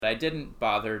I didn't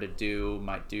bother to do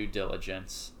my due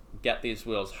diligence, get these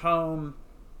wheels home.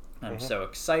 I'm so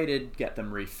excited, get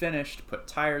them refinished, put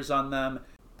tires on them,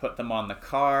 put them on the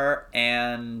car,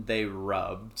 and they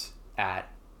rubbed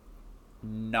at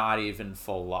not even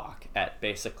full lock. At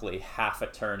basically half a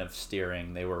turn of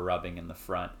steering, they were rubbing in the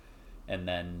front. And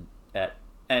then at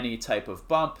any type of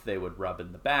bump, they would rub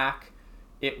in the back.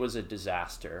 It was a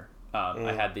disaster.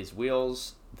 I had these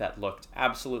wheels that looked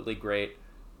absolutely great.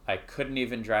 I couldn't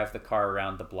even drive the car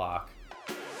around the block.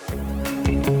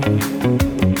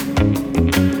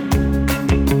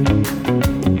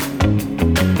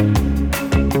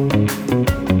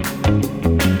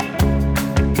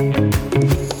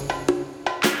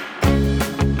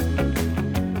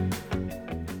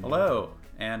 Hello,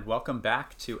 and welcome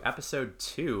back to episode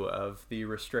 2 of the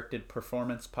Restricted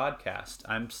Performance Podcast.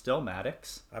 I'm still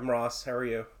Maddox. I'm Ross. How are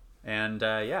you? And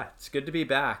it's good to be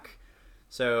back.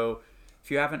 So if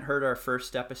you haven't heard our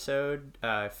first episode,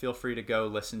 feel free to go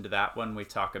listen to that one. We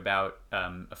talk about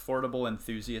affordable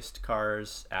enthusiast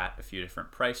cars at a few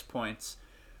different price points.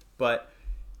 But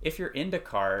if you're into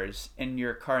cars and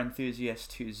you're a car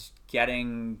enthusiast who's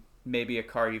getting maybe a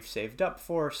car you've saved up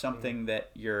for, something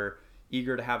that you're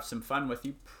eager to have some fun with,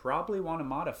 you probably want to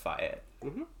modify it.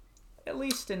 At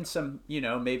least in some,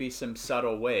 maybe some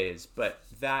subtle ways. But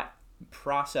that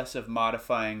process of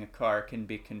modifying a car can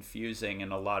be confusing,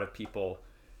 and a lot of people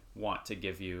want to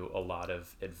give you a lot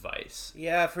of advice.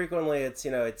 Yeah, frequently it's,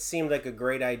 it seemed like a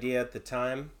great idea at the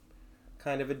time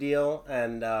kind of a deal,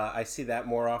 and I see that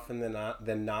more often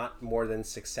than not more than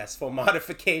successful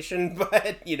modification,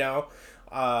 but,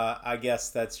 I guess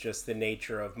that's just the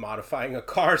nature of modifying a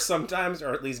car sometimes,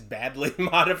 or at least badly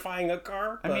modifying a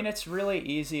car. But I mean, it's really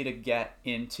easy to get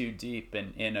in too deep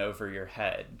and in over your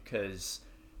head, because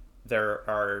there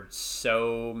are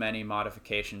so many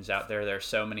modifications out there. There are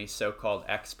so many so-called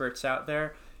experts out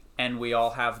there. And we all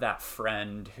have that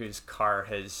friend whose car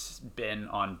has been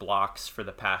on blocks for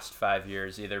the past 5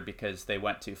 years, either because they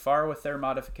went too far with their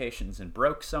modifications and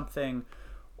broke something,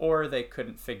 or they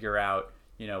couldn't figure out,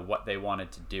 what they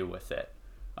wanted to do with it.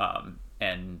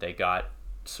 And they got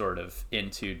sort of in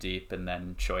too deep, and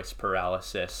then choice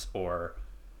paralysis or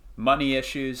money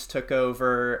issues took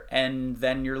over, and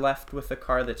then you're left with a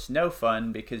car that's no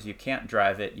fun because you can't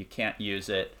drive it, you can't use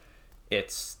it,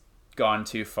 it's gone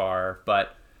too far.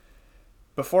 But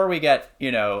before we get,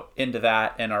 into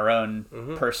that and our own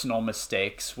personal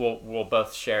mistakes, we'll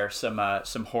both share some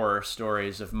horror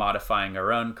stories of modifying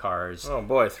our own cars. Oh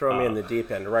boy, throw me in the deep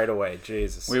end right away,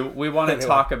 Jesus. We want to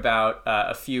talk about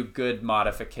a few good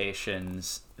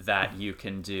modifications that you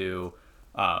can do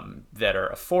that are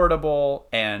affordable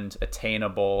and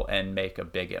attainable and make a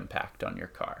big impact on your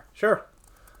car. Sure.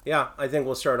 Yeah, I think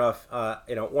we'll start off,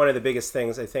 one of the biggest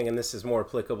things, I think, and this is more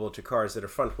applicable to cars that are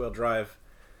front-wheel drive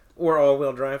or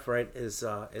all-wheel drive, right, is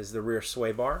the rear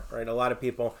sway bar, right? A lot of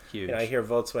people, Huge. I hear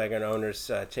Volkswagen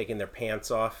owners taking their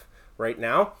pants off right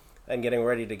now and getting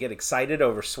ready to get excited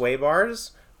over sway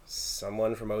bars.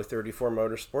 Someone from 034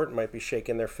 Motorsport might be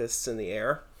shaking their fists in the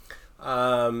air.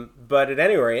 But at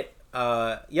any rate,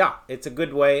 it's a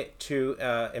good way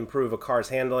to improve a car's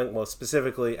handling. Well,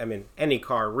 specifically, any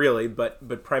car really,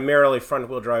 but primarily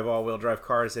front-wheel drive, all-wheel drive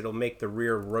cars. It'll make the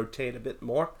rear rotate a bit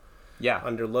more. Yeah.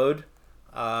 Under load.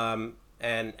 And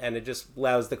it just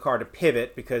allows the car to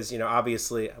pivot because,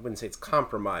 obviously, I wouldn't say it's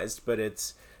compromised, but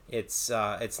it's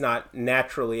not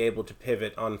naturally able to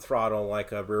pivot on throttle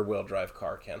like a rear-wheel drive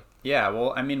car can. Yeah,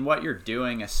 well, what you're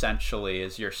doing essentially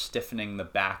is you're stiffening the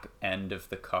back end of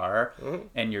the car,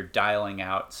 and you're dialing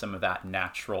out some of that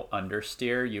natural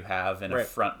understeer you have in a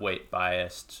front weight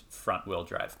biased front wheel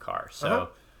drive car. So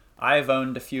I've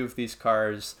owned a few of these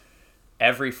cars.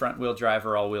 Every front wheel drive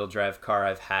or all wheel drive car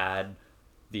I've had,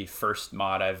 the first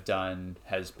mod I've done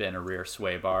has been a rear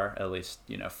sway bar, at least,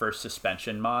 first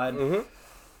suspension mod.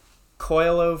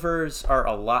 Coilovers are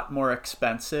a lot more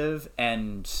expensive,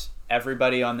 and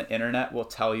everybody on the internet will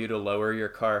tell you to lower your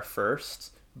car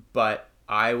first, but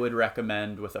I would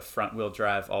recommend with a front-wheel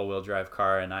drive, all-wheel drive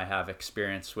car, and I have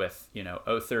experience with,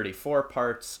 034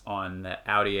 parts on the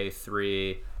Audi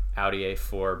A3, Audi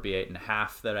A4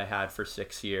 B8.5 that I had for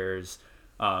 6 years,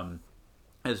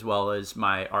 as well as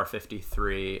my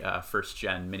R53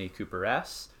 first-gen Mini Cooper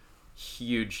S.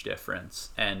 Huge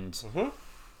difference. And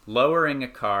lowering a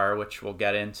car, which we'll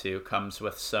get into, comes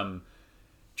with some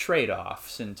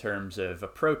trade-offs in terms of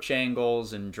approach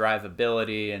angles and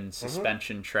drivability and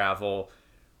suspension travel.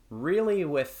 Really,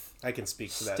 with I can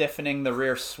speak to that. Stiffening the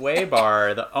rear sway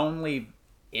bar, the only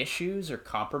issues or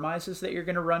compromises that you're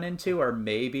going to run into are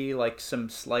maybe like some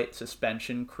slight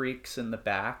suspension creaks in the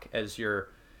back as you're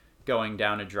going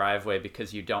down a driveway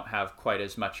because you don't have quite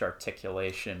as much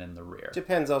articulation in the rear.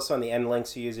 Depends also on the end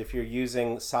links you use. If you're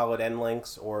using solid end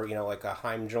links or, like a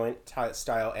Heim joint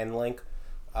style end link,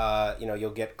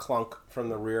 you'll get clunk from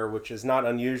the rear, which is not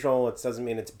unusual. It doesn't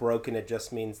mean it's broken. It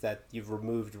just means that you've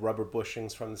removed rubber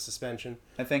bushings from the suspension.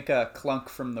 I think Clunk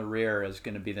from the rear is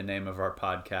going to be the name of our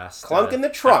podcast. Clunk in the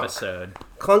trunk. Episode.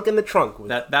 Clunk in the trunk.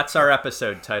 That's our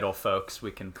episode title, folks.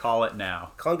 We can call it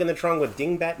now. Clunk in the trunk with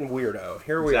Dingbat and Weirdo.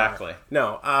 Here we are. Exactly.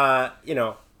 No,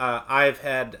 I've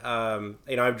had,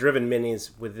 I've driven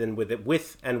minis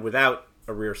with and without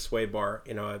a rear sway bar,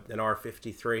 an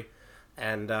R53.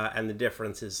 And the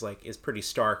difference is pretty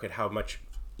stark at how much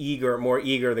more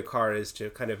eager the car is to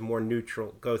kind of more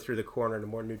neutral, go through the corner in a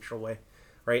more neutral way,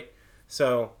 right?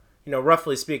 So,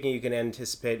 roughly speaking, you can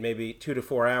anticipate maybe 2 to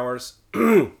 4 hours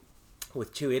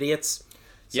with two idiots.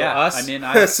 So yeah, us. I mean,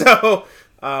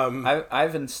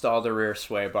 I've installed a rear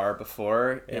sway bar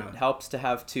before. Yeah. It helps to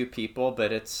have two people,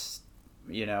 but it's,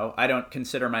 I don't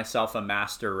consider myself a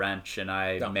master wrench, and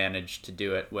I managed to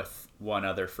do it with one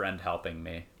other friend helping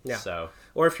me. Yeah. So,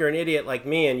 or if you're an idiot like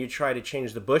me and you try to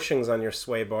change the bushings on your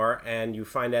sway bar and you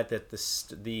find out that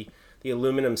the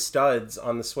aluminum studs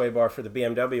on the sway bar for the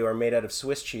BMW are made out of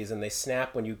Swiss cheese and they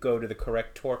snap when you go to the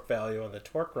correct torque value on the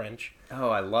torque wrench. Oh,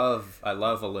 I love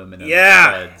aluminum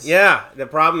studs. Yeah. The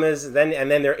problem is then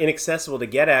they're inaccessible to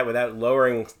get at without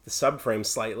lowering the subframe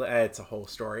slightly. It's a whole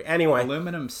story. Anyway,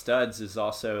 aluminum studs is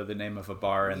also the name of a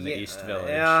bar in the East Village.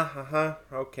 Yeah.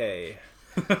 Okay.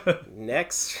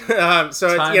 Next,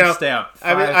 Timestamp.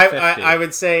 I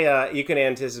would say you can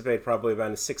anticipate probably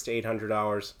about $600 to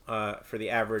 $800 for the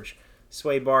average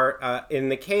sway bar. In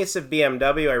the case of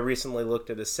BMW, I recently looked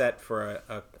at a set for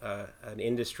an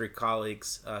industry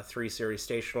colleague's 3 Series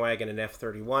station wagon, an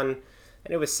F31,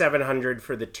 and it was $700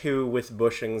 for the two with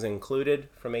bushings included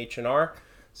from H&R.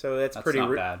 So that's pretty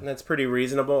not bad. That's pretty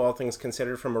reasonable, all things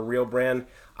considered, from a real brand.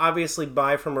 Obviously,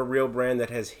 buy from a real brand that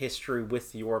has history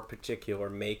with your particular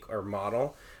make or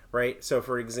model, right? So,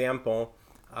 for example,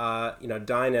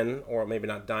 Dynan, or maybe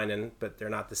not Dynan, but they're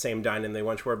not the same Dynan they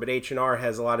once were, but H&R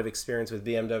has a lot of experience with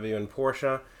BMW and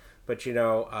Porsche. But,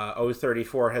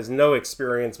 034 has no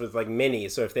experience with, Mini.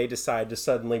 So if they decide to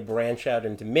suddenly branch out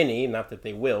into Mini, not that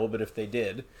they will, but if they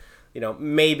did,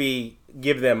 maybe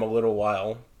give them a little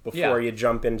while before you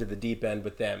jump into the deep end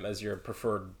with them as your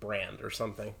preferred brand or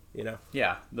something,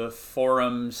 Yeah, the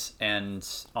forums and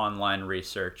online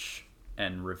research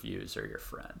and reviews are your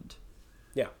friend.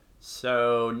 Yeah.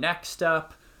 So next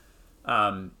up,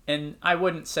 and I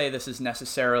wouldn't say this is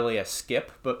necessarily a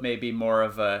skip, but maybe more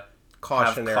of a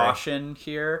caution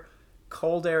here.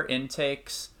 Cold air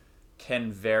intakes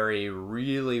can vary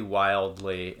really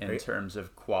wildly in terms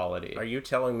of quality. Are you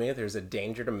telling me there's a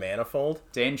danger to manifold?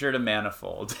 Danger to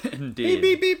manifold, indeed.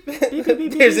 Beep, beep, beep. Beep, beep,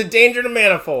 beep. There's a danger to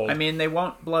manifold. I mean,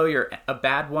 a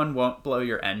bad one won't blow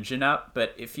your engine up,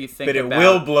 but if you think But it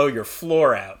will blow your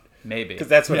floor out. Maybe. Because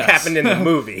that's what happened in the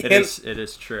movie. It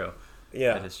is true.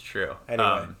 Yeah. It is true.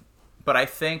 Anyway. But I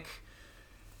think,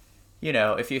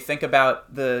 if you think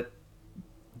about the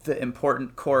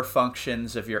important core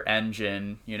functions of your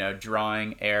engine,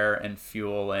 drawing air and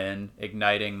fuel in,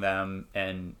 igniting them,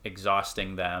 and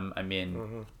exhausting them. I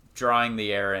mean, drawing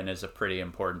the air in is a pretty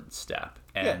important step.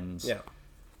 And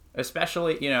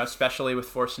especially with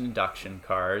forced induction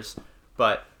cars.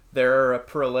 But there are a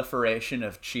proliferation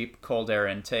of cheap cold air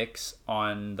intakes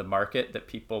on the market that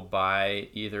people buy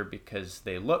either because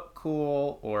they look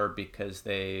cool or because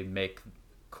they make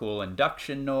cool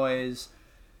induction noise.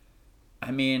 I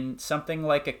mean, something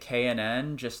like a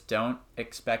K&N, just don't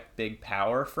expect big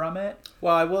power from it.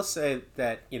 Well, I will say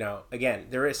that, again,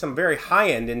 there is some very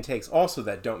high-end intakes also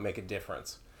that don't make a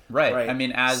difference. Right. I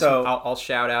mean, I'll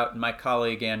shout out, my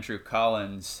colleague Andrew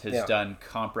Collins has done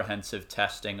comprehensive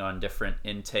testing on different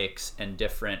intakes and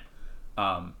different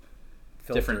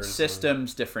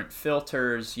systems, different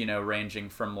filters, ranging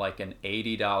from an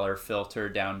 $80 filter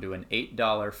down to an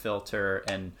 $8 filter,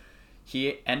 and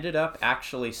he ended up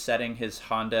actually setting his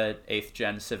Honda 8th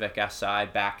Gen Civic Si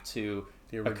back to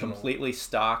a completely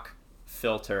stock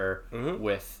filter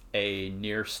with a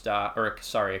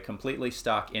completely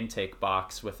stock intake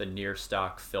box with a near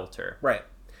stock filter. Right.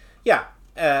 Yeah.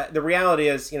 The reality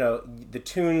is, the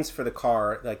tunes for the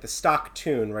car, the stock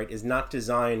tune, right, is not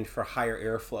designed for higher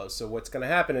airflow. So what's going to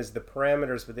happen is the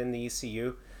parameters within the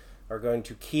ECU are going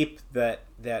to keep that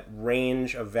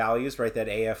range of values, right, that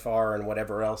AFR and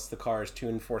whatever else the car is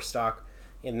tuned for stock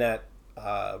in that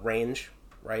range,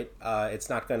 right? It's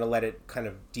not going to let it kind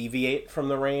of deviate from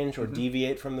the range or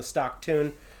deviate from the stock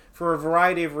tune for a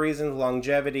variety of reasons: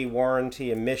 longevity,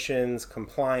 warranty, emissions,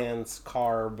 compliance,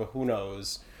 carb, who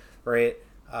knows, right?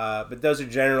 But those are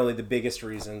generally the biggest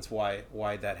reasons why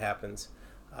that happens.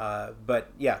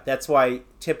 But yeah, that's why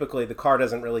typically the car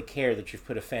doesn't really care that you've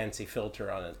put a fancy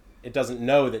filter on it. It doesn't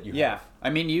know that you have.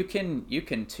 I mean, you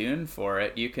can tune for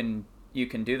it. You can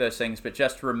do those things, but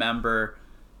just remember,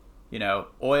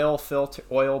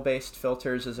 oil-based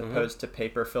filters as opposed to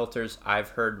paper filters, I've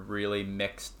heard really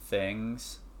mixed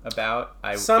things about.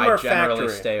 I generally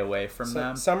stay away from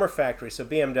them. Some are factory. So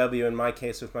BMW, in my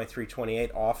case with my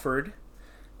 328, offered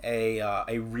a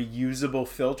reusable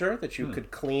filter that you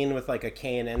could clean with like a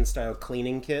K&N style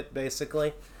cleaning kit,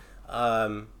 basically.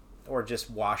 Or just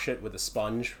wash it with a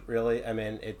sponge, really. I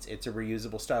mean, it's a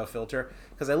reusable style filter.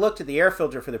 Because I looked at the air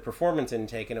filter for the performance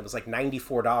intake, and it was like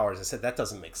 $94. I said, that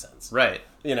doesn't make sense. Right.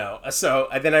 So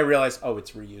then I realized,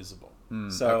 it's reusable.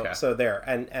 So there.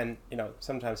 And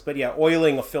sometimes. But yeah,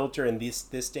 oiling a filter in this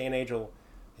day and age, I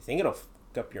think it'll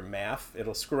fuck up your MAF.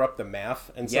 It'll screw up the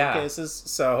MAF in some cases.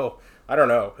 So, I don't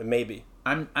know. Maybe.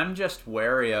 I'm just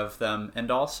wary of them, and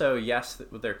also, yes,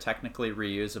 they're technically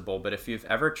reusable, but if you've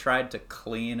ever tried to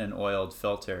clean an oiled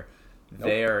filter,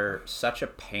 they are such a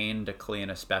pain to clean,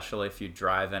 especially if you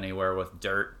drive anywhere with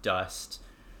dirt, dust,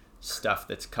 stuff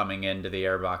that's coming into the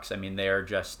airbox. I mean, they are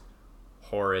just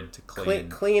horrid to clean.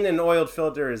 Clean an oiled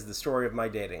filter is the story of my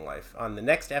dating life. On the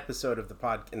next episode of the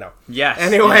podcast, no. Yes.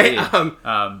 Anyway,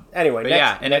 anyway, but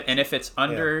and if it's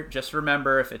under, just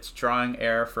remember, if it's drawing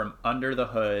air from under the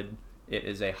hood, it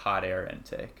is a hot air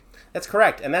intake. That's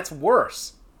correct, and that's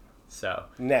worse. So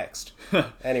next,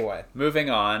 anyway, moving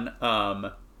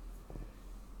on.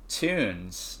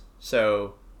 Tunes.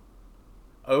 So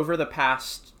over the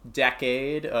past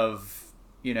decade of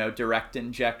direct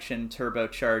injection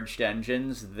turbocharged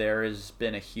engines, there has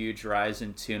been a huge rise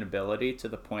in tunability to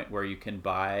the point where you can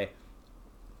buy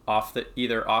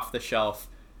either off the shelf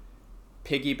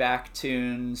piggyback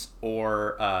tunes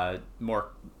or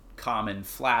more common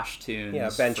flash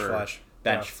tunes, bench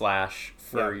flash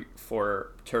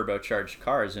for turbocharged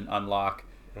cars, and unlock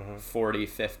 40,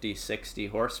 50, 60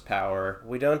 horsepower.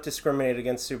 We don't discriminate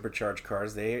against supercharged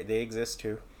cars. They exist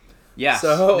too. Yes.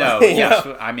 So, yes.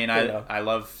 I mean, I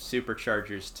love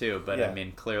superchargers too, but I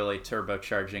mean, clearly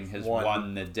turbocharging has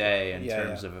won the day in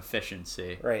terms of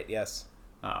efficiency. Right. Yes.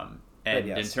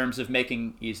 In terms of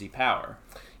making easy power.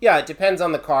 Yeah, it depends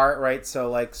on the car, right? So,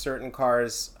 like, certain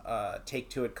cars take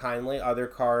to it kindly. Other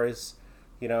cars,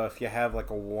 if you have,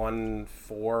 like, a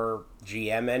 1.4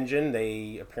 GM engine,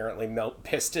 they apparently melt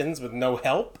pistons with no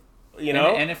help,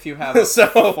 And if you have a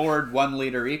Ford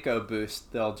 1-liter EcoBoost,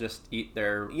 they'll just eat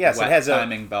their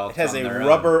timing belt. It has a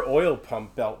rubber oil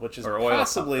pump belt, which is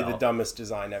possibly the dumbest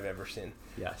design I've ever seen.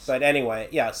 Yes. But anyway,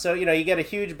 so, you get a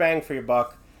huge bang for your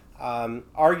buck.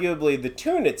 Arguably, the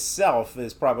tune itself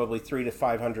is probably $300 to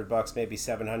 $500, maybe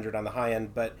 $700 on the high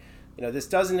end. But this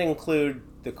doesn't include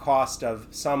the cost of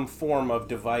some form of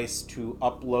device to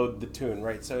upload the tune,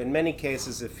 right? So in many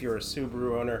cases, if you're a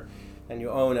Subaru owner and you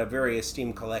own a very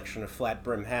esteemed collection of flat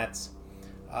brim hats,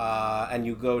 and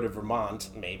you go to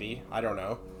Vermont, maybe, I don't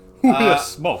know.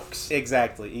 Smokes.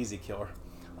 Exactly, easy killer.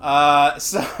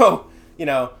 So.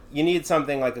 You need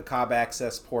something like a Cobb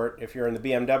Access port. If you're in the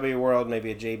BMW world,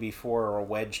 maybe a JB4 or a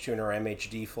wedge tuner or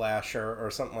MHD flash or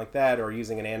something like that, or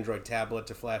using an Android tablet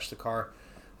to flash the car,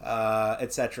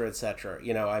 et cetera, et cetera.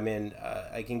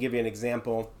 I can give you an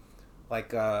example.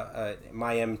 Like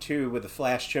my M2 with a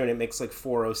flash tune, it makes like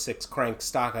 406 crank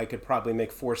stock. I could probably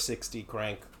make 460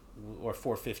 crank or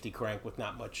 450 crank with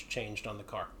not much changed on the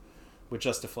car with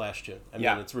just a flash tune. I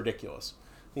mean, it's ridiculous.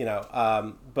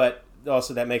 But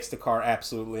also that makes the car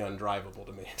absolutely undrivable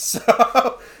to me.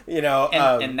 So,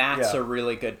 and that's a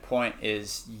really good point.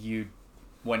 Is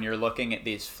when you're looking at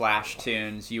these flash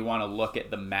tunes, you want to look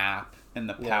at the map and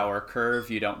the power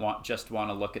curve. You don't want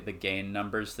to look at the gain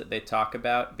numbers that they talk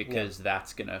about, because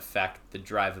that's going to affect the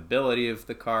drivability of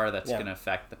the car. That's going to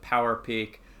affect the power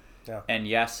peak. Yeah. And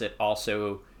yes, it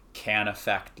also can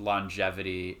affect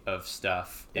longevity of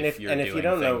stuff. If you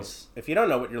don't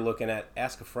know what you're looking at,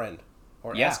 ask a friend.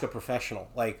 Or ask a professional.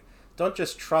 Like, don't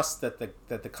just trust that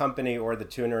the company or the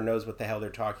tuner knows what the hell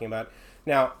they're talking about.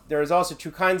 Now, there's also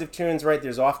two kinds of tunes, right?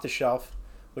 There's off the shelf,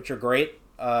 which are great.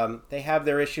 They have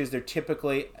their issues. They're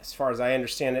typically, as far as I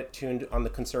understand it, tuned on the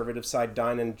conservative side.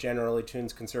 Dynon generally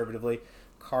tunes conservatively.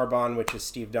 Carbon, which is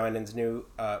Steve Dynan's new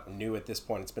at this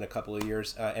point, it's been a couple of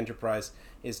years, Enterprise,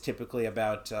 is typically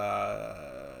about,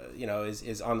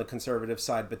 is on the conservative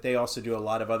side, but they also do a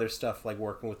lot of other stuff, like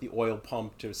working with the oil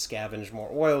pump to scavenge more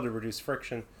oil to reduce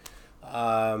friction.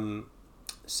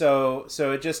 So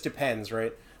it just depends,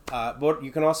 right? But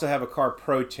you can also have a car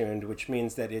pro-tuned, which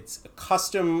means that it's a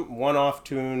custom one-off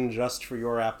tune just for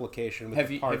your application.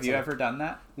 Have you ever done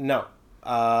that? No.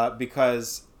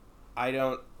 because I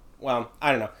don't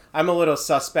know. I'm a little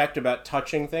suspect about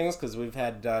touching things because we've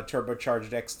had turbocharged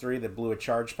X3 that blew a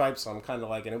charge pipe, so I'm kind of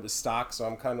like, and it was stock, so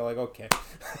I'm kind of like, okay,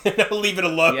 leave it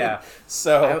alone. Yeah.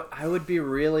 So I would be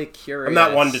really curious. I'm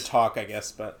not one to talk, I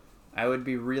guess, but I would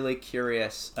be really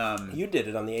curious. You did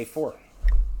it on the A4.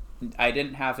 I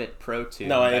didn't have it Pro Tune.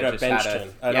 No, I had a bench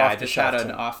tune. I just had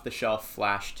an off-the-shelf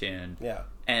flash tune. Yeah.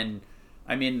 And,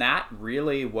 I mean, that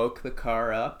really woke the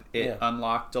car up. It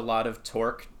unlocked a lot of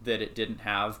torque that it didn't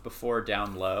have before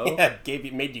down low. Yeah,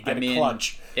 made you get a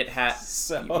clutch. It had...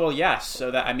 So. Well, yes. So,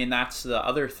 that's the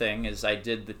other thing is I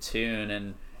did the tune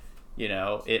and,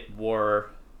 it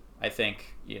wore, I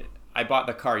think... I bought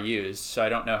the car used, so I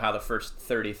don't know how the first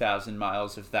 30,000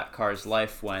 miles of that car's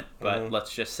life went, but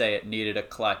let's just say it needed a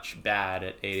clutch bad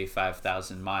at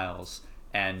 85,000 miles.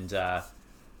 And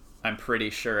I'm pretty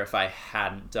sure if I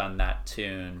hadn't done that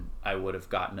tune, I would have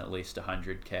gotten at least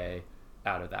 100K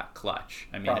out of that clutch.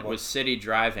 I mean, It was city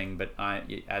driving, but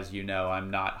as you know,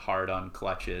 I'm not hard on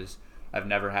clutches. I've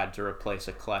never had to replace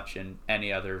a clutch in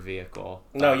any other vehicle.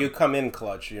 No, you come in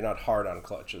clutch. You're not hard on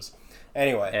clutches.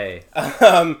 Anyway.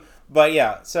 Hey. But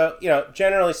yeah, so,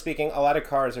 generally speaking, a lot of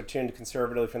cars are tuned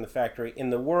conservatively from the factory. In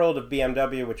the world of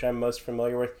BMW, which I'm most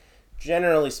familiar with,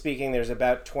 generally speaking, there's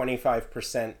about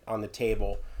 25% on the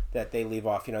table that they leave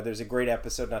off. There's a great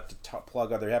episode, not to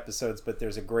plug other episodes, but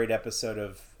there's a great episode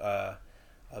of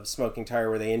Smoking Tire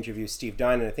where they interview Steve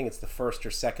Dinan. I think it's the first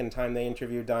or second time they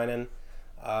interviewed Dinan.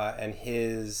 And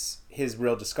his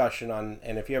real discussion on,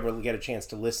 and if you ever get a chance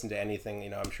to listen to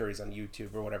anything, I'm sure he's on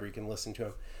YouTube or whatever, you can listen to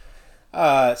him.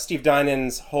 Steve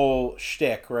Dinan's whole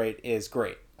shtick, right, is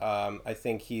great. I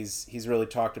think he's really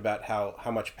talked about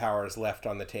how much power is left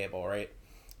on the table, right?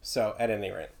 So, at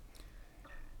any rate.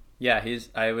 Yeah,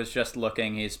 I was just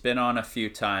looking. He's been on a few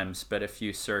times, but if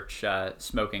you search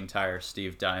Smoking Tire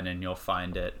Steve Dinan, you'll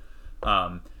find it.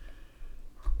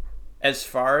 As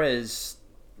far as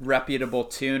reputable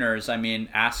tuners, I mean,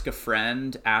 ask a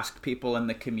friend, ask people in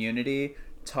the community,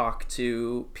 talk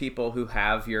to people who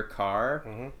have your car.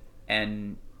 Mm-hmm.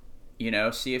 And,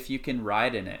 see if you can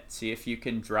ride in it. See if you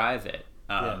can drive it.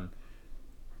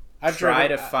 Try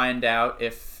to find out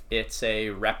if it's a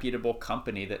reputable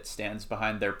company that stands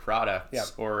behind their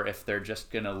products or if they're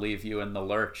just going to leave you in the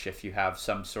lurch if you have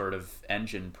some sort of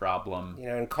engine problem.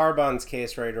 In Carbon's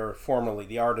case, right, or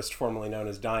the artist formerly known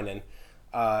as Dinan,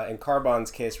 in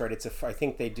Carbon's case, right, I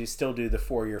think they still do the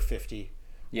 4-year 50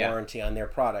 warranty on their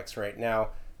products right now.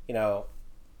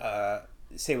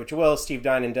 Say what you will, Steve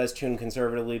Dinan does tune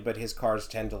conservatively, but his cars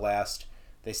tend to last.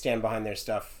 They stand behind their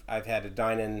stuff. I've had a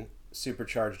Dinan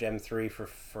supercharged M3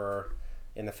 for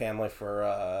in the family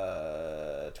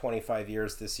for 25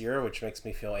 years this year, which makes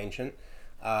me feel ancient.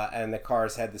 And the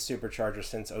car's had the supercharger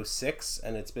since 2006,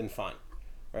 and it's been fine.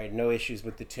 Right? No issues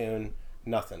with the tune,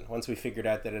 nothing. Once we figured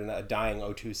out that a dying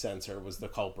O2 sensor was the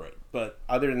culprit. But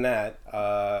other than that,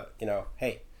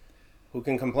 hey, who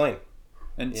can complain?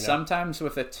 And sometimes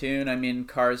with a tune, I mean,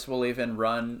 cars will even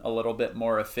run a little bit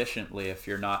more efficiently if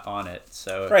you're not on it.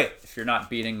 So if you're not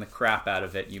beating the crap out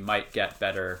of it, you might get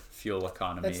better fuel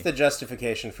economy. That's the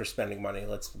justification for spending money.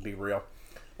 Let's be real.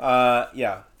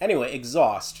 Anyway,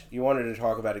 exhaust. You wanted to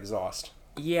talk about exhaust.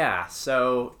 Yeah.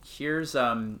 So here's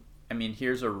a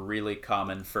really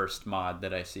common first mod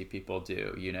that I see people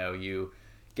do. You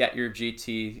get your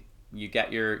GT. You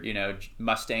get your,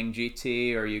 Mustang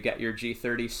GT or you get your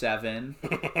G37.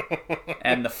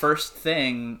 And the first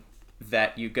thing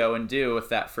that you go and do with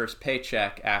that first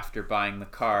paycheck after buying the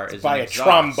car is buy a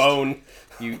trombone.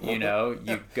 You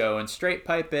go and straight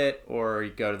pipe it, or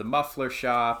you go to the muffler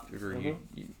shop, or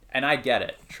and I get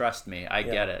it. Trust me, I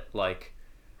get it. Like,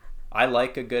 I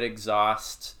like a good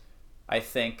exhaust. I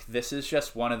think this is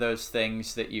just one of those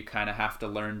things that you kind of have to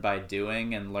learn by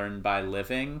doing and learn by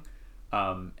living.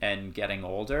 And getting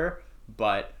older,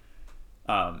 but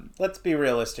let's be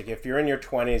realistic. If you're in your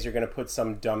 20s, you're going to put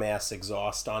some dumbass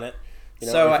exhaust on it.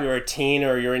 If you're a teen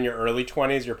or you're in your early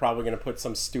 20s, you're probably going to put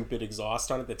some stupid exhaust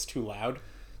on it that's too loud.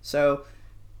 So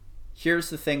here's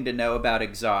the thing to know about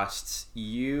exhausts.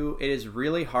 It is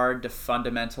really hard to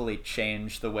fundamentally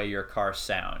change the way your car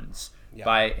sounds. Yeah.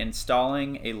 By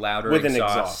installing a louder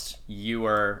exhaust, you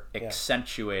are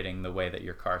accentuating the way that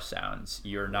your car sounds.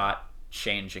 You're not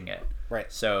changing it. Right.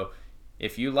 So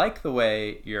if you like the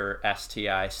way your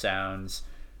STI sounds,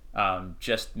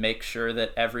 just make sure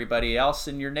that everybody else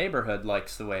in your neighborhood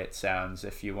likes the way it sounds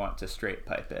if you want to straight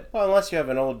pipe it. Well, unless you have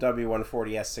an old W140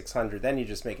 S600, then you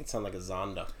just make it sound like a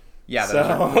Zonda. Yeah, those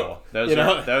are cool.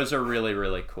 Those are really,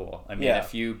 really cool. I mean,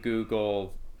 if you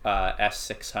Google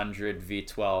S600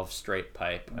 V12 straight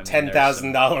pipe. I mean,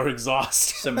 $10,000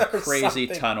 exhaust. Some crazy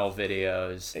tunnel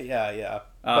videos. Yeah.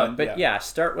 But yeah,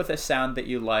 start with a sound that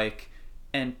you like,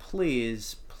 and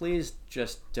please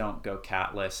just don't go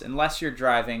catless unless you're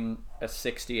driving a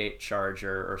 68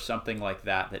 Charger or something like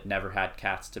that never had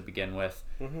cats to begin with.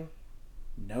 Mm-hmm.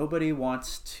 Nobody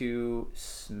wants to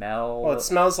smell. Well, it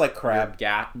smells like crap.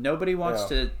 Nobody wants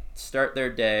to start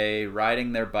their day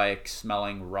riding their bike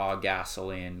smelling raw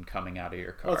gasoline coming out of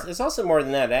your car. Well, it's also more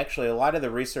than that. Actually, a lot of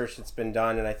the research that's been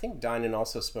done, and I think Dinan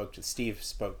also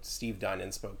Steve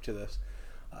Dinan spoke to this,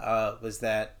 was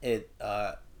that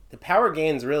the power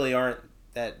gains really aren't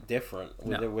that different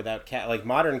without cat. Like,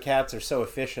 modern cats are so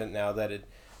efficient now that it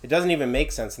doesn't even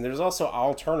make sense. And there's also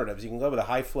alternatives. You can go with a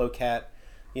high flow cat.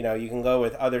 You can go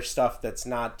with other stuff that's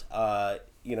not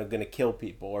going to kill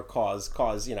people or cause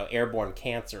airborne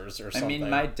cancers or something. I mean,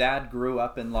 my dad grew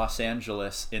up in Los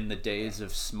Angeles in the days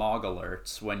of smog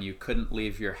alerts when you couldn't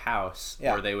leave your house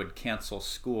or they would cancel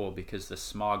school because the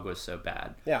smog was so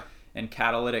bad. Yeah. And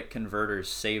catalytic converters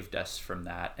saved us from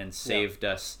that and saved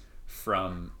us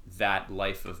from that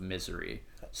life of misery.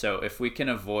 So if we can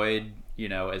avoid,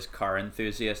 as car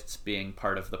enthusiasts being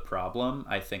part of the problem,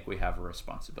 I think we have a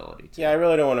responsibility to. Yeah, I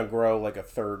really don't want to grow like a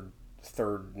third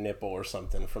nipple or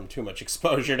something from too much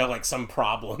exposure to like some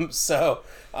problems. So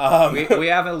we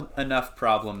have enough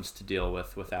problems to deal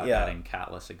with without adding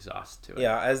catless exhaust to it.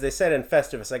 Yeah, as they said in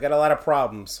Festivus, I got a lot of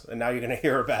problems, and now you're going to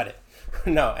hear about it.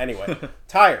 No, anyway,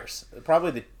 tires,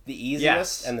 probably the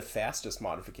easiest and the fastest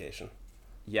modification.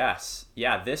 Yes,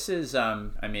 yeah. This is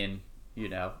the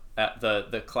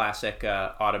classic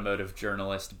automotive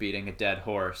journalist beating a dead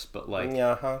horse, but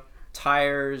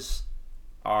tires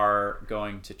are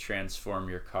going to transform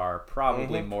your car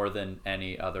probably more than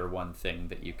any other one thing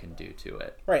that you can do to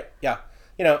it. Right, yeah.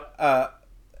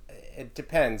 It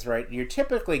depends, right? You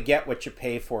typically get what you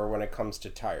pay for when it comes to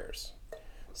tires.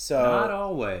 So not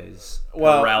always.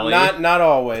 Well, Pirelli. not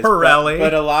always. Pirelli.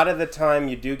 But a lot of the time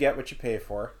you do get what you pay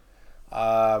for.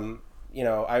 I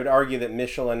would argue that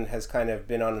Michelin has kind of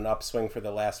been on an upswing for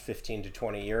the last 15 to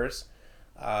 20 years.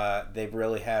 They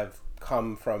really have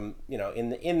come from, in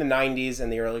the 90s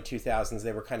and the early 2000s,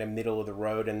 they were kind of middle of the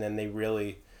road, and then they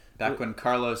really... Back when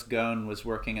Carlos Ghosn was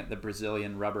working at the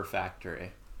Brazilian rubber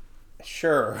factory.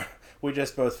 Sure. We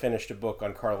just both finished a book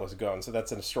on Carlos Ghosn, so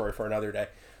that's a story for another day.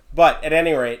 But at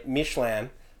any rate, Michelin,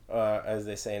 as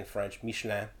they say in French,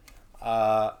 Michelin,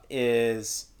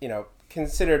 is,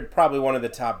 considered probably one of the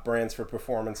top brands for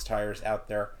performance tires out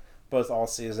there, both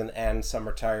all-season and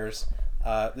summer tires.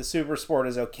 The Super Sport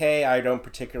is okay. I don't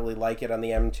particularly like it on the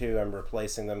M2. I'm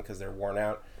replacing them because they're worn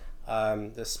out.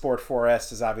 The Sport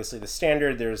 4S is obviously the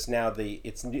standard. There's now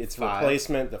its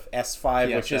replacement, the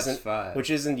S5, which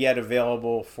isn't yet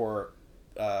available for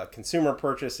consumer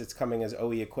purchase. It's coming as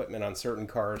OE equipment on certain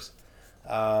cars.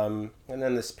 And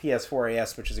then this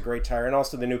PS4AS, which is a great tire, and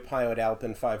also the new Pilot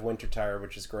Alpine 5 winter tire,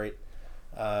 which is great.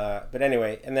 But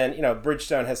anyway, and then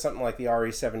Bridgestone has something like the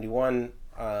RE71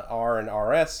 R and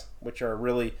RS, which are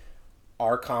really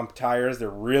R-comp tires. They're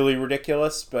really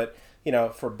ridiculous, but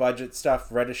for budget stuff,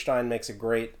 Vredestein makes a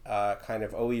great kind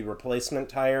of OE replacement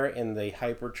tire in the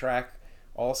Hypertrack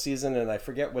all season, and I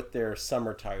forget what their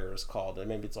summer tire is called.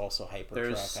 Maybe it's also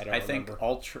Hypertrack. I think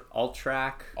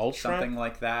Ultrac, something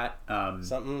like that.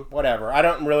 Whatever. I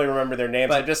don't really remember their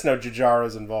names. I just know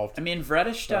Giugiaro's involved. I mean,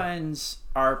 Vredesteins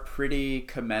are pretty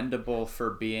commendable for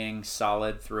being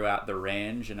solid throughout the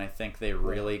range, and I think they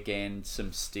really gained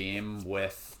some steam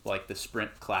with like the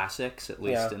Sprint Classics, at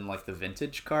least in like the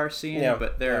vintage car scene. Yeah.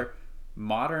 But their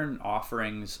modern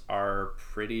offerings are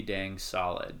pretty dang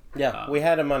solid. Yeah, we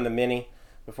had them on the Mini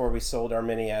before we sold our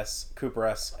Mini Cooper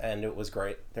S, and it was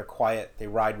great. They're quiet, they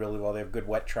ride really well, they have good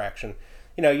wet traction.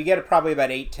 You get probably about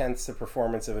 0.8 the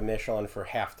performance of a Michelin for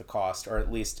half the cost, or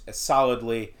at least a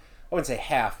solidly, I wouldn't say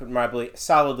half, but probably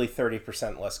solidly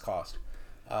 30% less cost.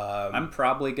 I'm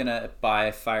probably going to buy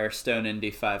Firestone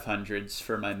Indy 500s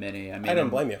for my Mini. I mean, I don't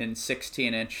blame you. In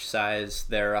 16-inch size,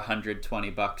 they're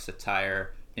 $120 a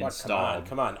tire installed.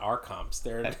 Come on, our comps.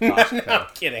 They're at Costco. No, I'm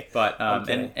kidding. But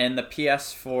and the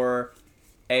PS4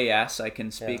 AS I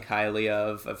can speak highly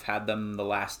of. I've had them the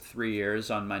last 3 years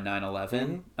on my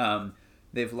 911.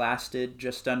 They've lasted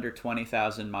just under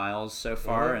 20,000 miles so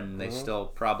far, and they still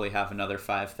probably have another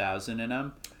 5,000 in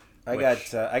them. I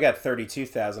got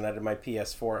 32,000 out of my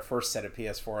PS4, first set of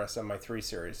PS4s on my 3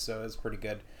 Series, so it was pretty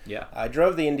good. Yeah. I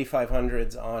drove the Indy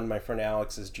 500s on my friend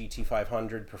Alex's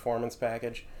GT500 performance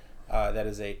package. That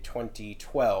is a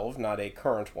 2012, not a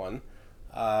current one.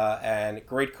 And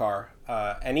great car.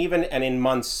 And in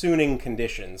monsooning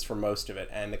conditions for most of it,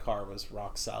 and the car was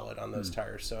rock solid on those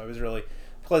tires. So I was really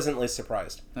pleasantly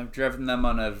surprised. I've driven them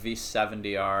on a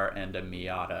V70R and a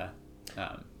Miata.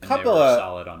 And Couple they were of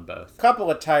solid on both.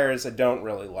 Couple of tires I don't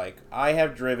really like. I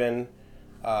have driven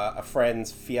a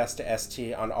friend's Fiesta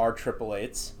ST on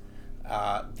R888s.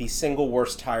 The single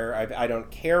worst tire. I don't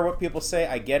care what people say.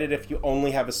 I get it if you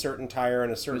only have a certain tire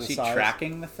and a certain Was he size.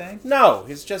 tracking the thing? No,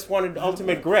 he's just wanted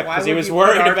ultimate grip Why because would he was you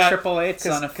worried put about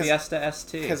R888s on a Fiesta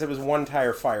ST? because it was one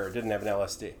tire fire. It didn't have an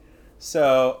LSD.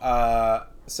 So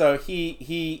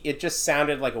it just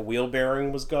sounded like a wheel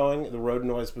bearing was going. The road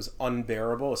noise was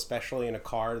unbearable, especially in a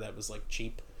car that was like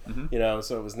cheap,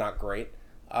 so it was not great.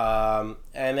 And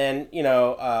then,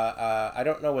 I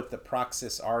don't know what the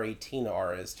Proxys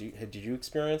R18R is. Did you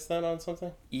experience that on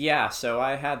something? Yeah, so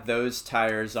I had those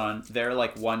tires on. They're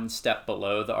like one step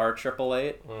below the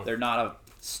R888. They're not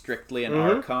strictly an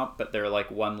R comp, but they're like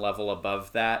one level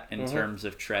above that in terms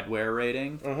of tread wear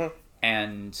rating.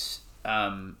 And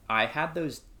I had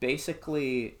those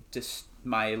basically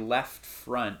my left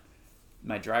front,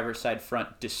 my driver's side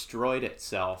front, destroyed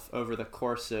itself over the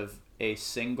course of a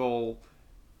single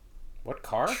What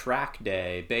car? track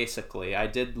day. Basically, I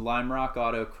did Lime Rock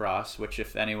Autocross, which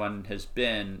if anyone has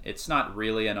been, it's not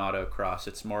really an autocross.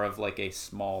 It's more of like a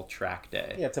small track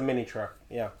day. Yeah, it's a mini truck.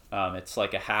 Yeah. It's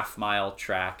like a half-mile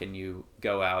track, and you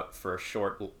go out for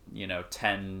short,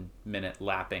 10-minute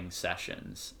lapping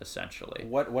sessions, essentially.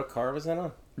 What car was that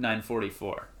on?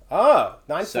 944. Oh,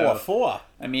 944.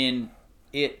 I mean,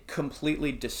 it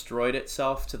completely destroyed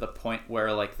itself to the point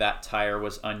where like that tire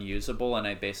was unusable, and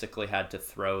I basically had to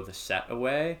throw the set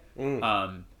away.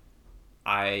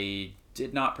 I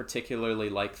did not particularly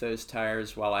like those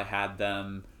tires while I had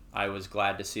them. I was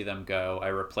glad to see them go. I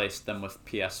replaced them with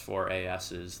PS4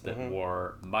 ASs that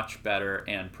wore much better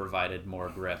and provided more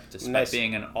grip, despite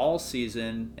being an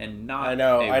all-season and not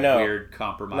a weird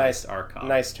compromised R-Comp.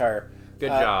 Nice tire. Good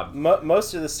job.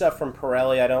 Most of the stuff from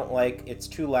Pirelli I don't like. It's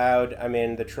too loud. I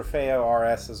mean, the Trofeo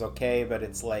RS is okay, but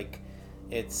it's like...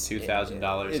 It's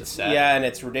 $2,000 a set. Yeah, and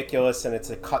it's ridiculous, and it's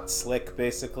a cut slick,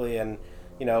 basically, and,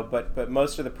 but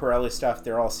most of the Pirelli stuff,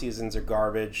 their all-seasons are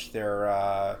garbage.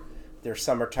 Their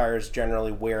summer tires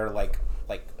generally wear like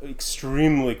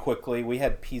extremely quickly. We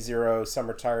had P0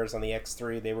 summer tires on the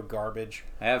X3. They were garbage.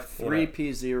 I have 3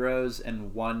 P0s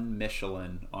and 1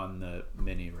 Michelin on the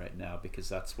Mini right now because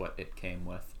that's what it came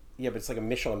with. Yeah, but it's like a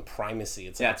Michelin Primacy.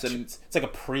 It's like a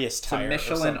Prius tire. It's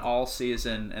a Michelin all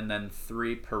season and then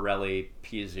 3 Pirelli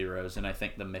P0s, and I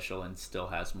think the Michelin still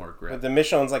has more grip. But the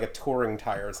Michelin's like a touring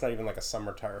tire. It's not even like a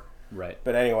summer tire. Right.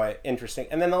 But anyway, interesting.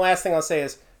 And then the last thing I'll say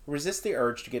is resist the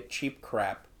urge to get cheap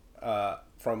crap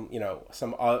from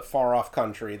some far off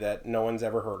country that no one's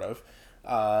ever heard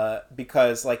of,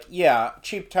 because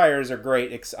cheap tires are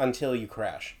great until you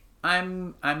crash.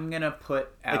 I'm gonna put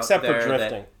out except there for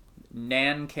drifting. That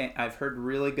Nankang. I've heard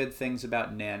really good things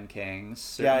about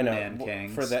Nankangs. Yeah, I know.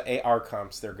 Nankangs. For the AR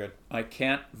comps, they're good. I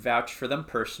can't vouch for them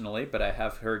personally, but I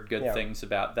have heard good things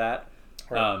about that.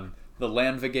 Right. The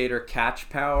Landvigator Catch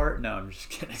Power. No, I'm just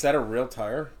kidding. Is that a real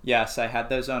tire? Yes, I had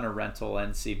those on a rental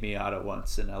NC Miata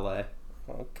once in LA.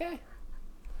 Okay.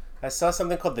 I saw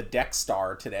something called the Deck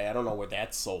Star today. I don't know where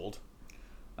that's sold.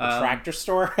 A tractor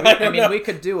store? We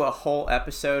could do a whole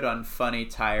episode on funny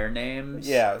tire names.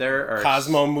 Yeah.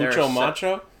 Cosmo Mucho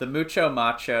Macho? The Mucho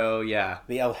Macho, yeah.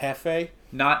 The El Jefe?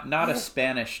 Not a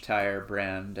Spanish tire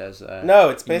brand as a... No,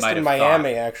 it's based in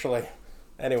Miami, actually.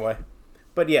 Anyway.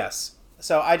 But yes.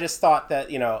 So I just thought that,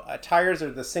 tires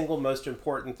are the single most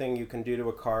important thing you can do to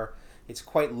a car. It's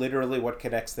quite literally what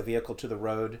connects the vehicle to the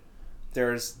road.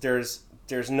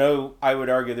 I would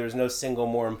argue there's no single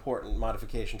more important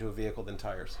modification to a vehicle than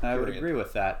tires. I would agree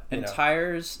with that. And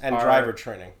tires and driver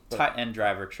training. And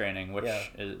driver training,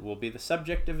 which will be the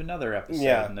subject of another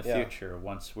episode in the future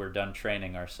once we're done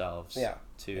training ourselves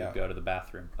to go to the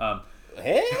bathroom.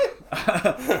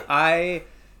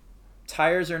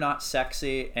 Tires are not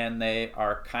sexy, and they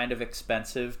are kind of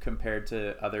expensive compared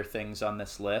to other things on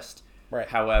this list. Right.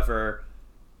 However,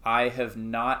 I have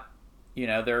not,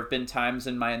 there have been times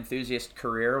in my enthusiast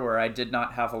career where I did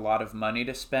not have a lot of money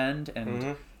to spend,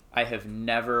 and I have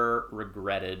never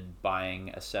regretted buying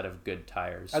a set of good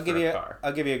tires for a car.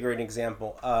 I'll give you a great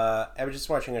example. I was just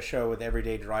watching a show with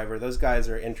Everyday Driver. Those guys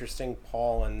are interesting.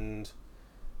 Paul and...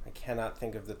 I cannot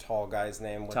think of the tall guy's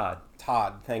name.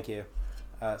 Todd, thank you.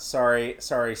 Sorry,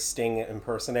 Sting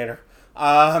impersonator.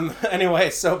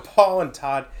 Anyway, so Paul and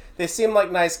Todd, they seem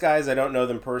like nice guys. I don't know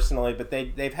them personally, but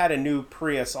they've had a new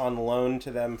Prius on loan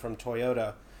to them from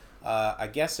Toyota. I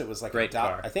guess it was like great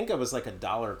car. I think it was like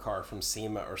 $1 car from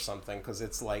SEMA or something, because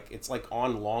it's like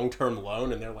on long-term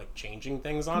loan and they're like changing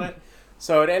things on it.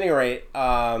 So at any rate,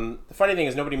 the funny thing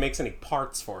is nobody makes any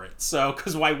parts for it. So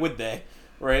because why would they?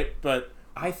 right? But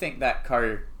I think that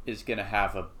car is going to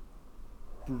have a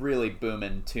really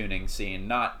booming tuning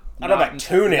scene. I don't know about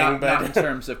tuning, but not in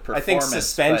terms of performance. I think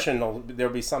suspension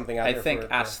there'll be something out there. I think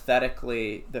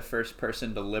aesthetically, the first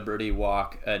person to Liberty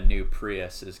Walk a new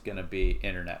Prius is going to be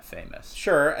internet famous.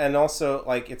 Sure, and also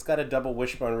like it's got a double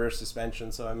wishbone rear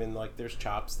suspension, so I mean like there's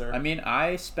chops there. I mean,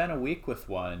 I spent a week with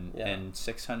one and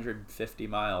 650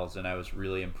 miles, and I was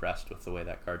really impressed with the way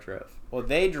that car drove. Well,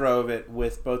 they drove it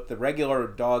with both the regular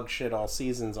dog shit all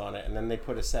seasons on it, and then they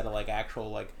put a set of like actual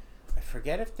like. I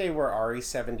forget if they were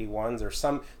RE71s or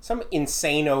some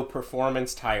insano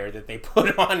performance tire that they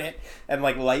put on it, and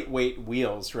like lightweight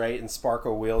wheels, right, and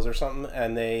Sparco wheels or something,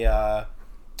 and they had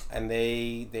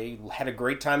a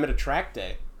great time at a track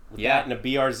day with that and a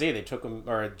BRZ. They took them,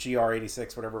 or a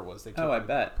GR86, whatever it was. They took I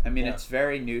bet. I mean, it's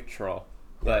very neutral,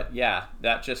 but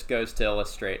that just goes to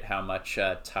illustrate how much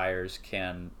tires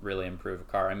can really improve a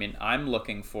car. I mean, I'm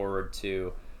looking forward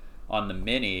to on the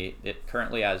Mini. It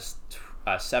currently has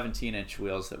 17-inch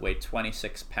wheels that weigh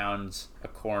 26 pounds a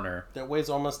corner. That weighs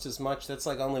almost as much. That's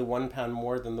like only 1 pound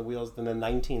more than the wheels than the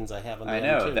 19s I have on the I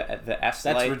know. M2. The S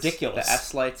That's lights. Ridiculous. The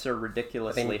S lights are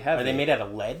ridiculously heavy. Are they made out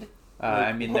of lead?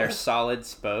 I mean, they're solid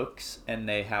spokes, and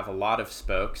they have a lot of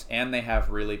spokes, and they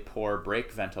have really poor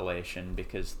brake ventilation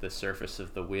because the surface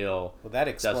of the wheel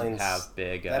doesn't have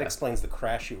big... that explains the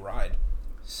crashy ride.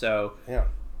 So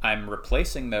I'm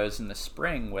replacing those in the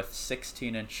spring with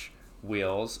 16-inch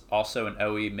wheels, also an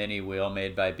OE mini wheel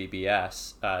made by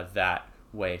BBS that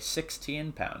weigh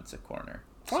 16 pounds a corner.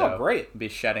 So great. Be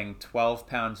shedding 12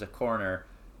 pounds a corner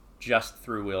just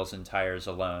through wheels and tires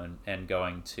alone, and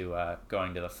going to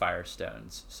the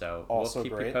Firestones. So also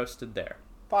we'll keep you posted there.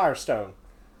 Firestone.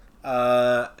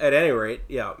 At any rate,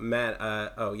 Matt.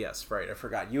 Oh yes, right. I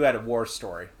forgot. You had a war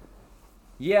story.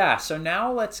 Yeah. So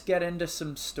now let's get into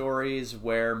some stories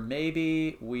where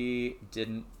maybe we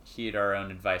didn't heed our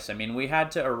own advice. I mean, we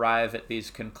had to arrive at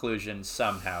these conclusions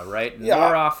somehow, right? And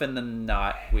more often than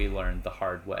not, we learned the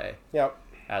hard way. Yep.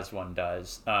 As one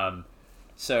does.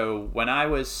 So when I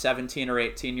was 17 or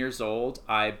 18 years old,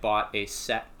 I bought a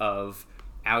set of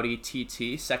Audi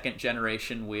TT second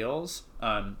generation wheels.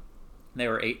 They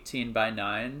were 18 by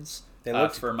 9s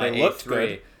for my A3.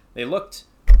 Good. They looked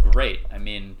great. I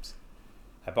mean,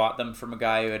 I bought them from a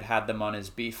guy who had them on his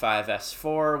B5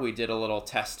 S4. We did a little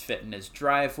test fit in his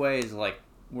driveway. He's like,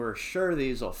 we're sure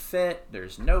these will fit.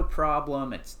 There's no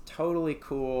problem. It's totally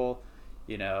cool.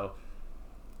 You know,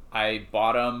 I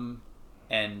bought them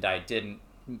and I didn't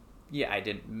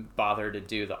bother to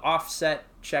do the offset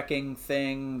checking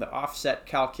thing, the offset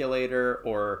calculator,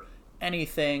 or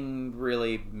anything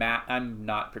really I'm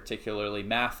not particularly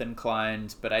math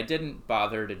inclined, but I didn't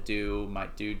bother to do my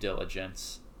due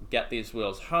diligence. Get these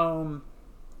wheels home.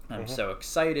 I'm so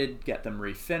excited. Get them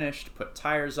refinished, put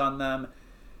tires on them,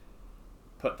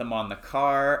 put them on the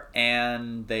car,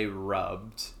 and they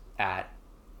rubbed at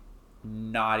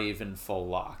not even full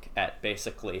lock. At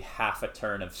basically half a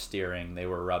turn of steering, they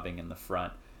were rubbing in the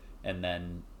front. And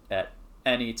then at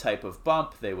any type of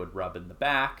bump, they would rub in the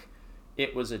back.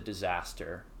 It was a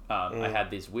disaster. I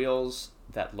had these wheels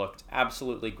that looked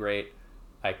absolutely great.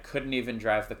 I couldn't even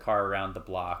drive the car around the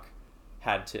block.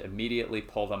 Had to immediately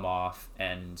pull them off.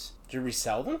 And did you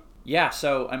resell them? Yeah,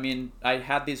 so I mean, I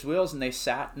had these wheels and they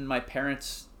sat in my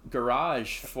parents'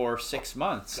 garage for 6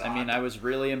 months. I mean, I was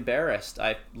really embarrassed.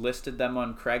 I listed them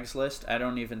on Craigslist. I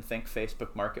don't even think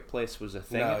Facebook Marketplace was a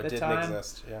thing at the time. No, it didn't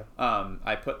exist. Yeah.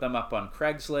 I put them up on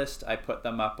Craigslist. I put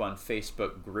them up on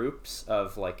Facebook groups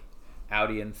of like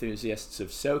Audi enthusiasts of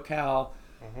SoCal,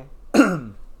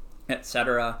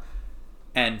 etc.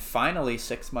 And finally,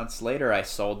 6 months later, I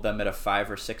sold them at a $500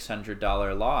 or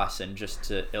 $600 loss. And just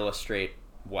to illustrate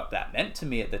what that meant to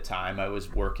me at the time, I was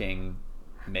making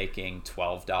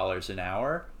 $12 an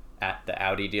hour at the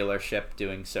Audi dealership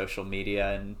doing social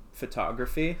media and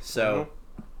photography. So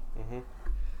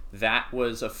that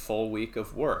was a full week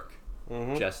of work.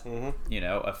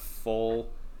 A full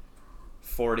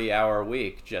 40-hour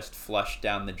week just flushed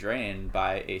down the drain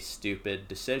by a stupid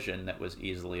decision that was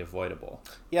easily avoidable.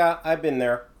 Yeah, I've been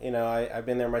there. I've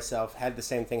been there myself. Had the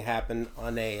same thing happen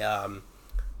on a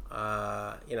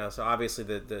so obviously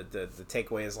the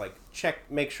takeaway is like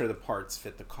make sure the parts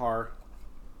fit the car.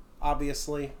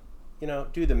 Obviously,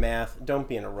 do the math. Don't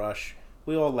be in a rush.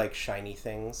 We all like shiny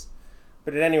things.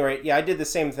 But at any rate, I did the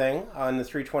same thing on the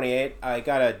 328. I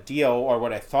got a deal, or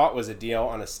what I thought was a deal,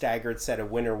 on a staggered set of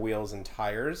winter wheels and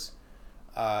tires.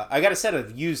 I got a set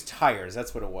of used tires.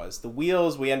 That's what it was. The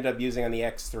wheels we ended up using on the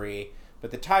X3,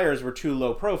 but the tires were too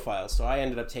low profile, so I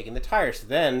ended up taking the tires. So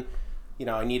then,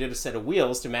 I needed a set of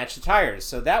wheels to match the tires.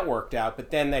 So that worked out.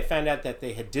 But then they found out that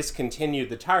they had discontinued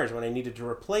the tires when I needed to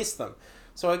replace them.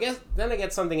 So I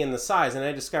get something in the size, and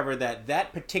I discovered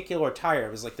that particular tire,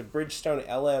 it was like the Bridgestone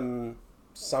LM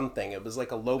something. It was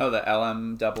like a low... Oh, the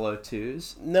LM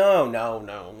 002s? No,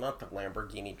 not the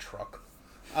Lamborghini truck.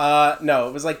 No,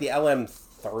 it was like the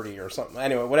LM30 or something.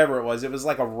 Anyway, whatever it was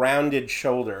like a rounded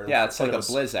shoulder. Yeah, it's like a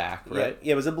Blizzak, right?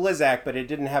 Yeah, it was a Blizzak, but it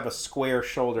didn't have a square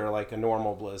shoulder like a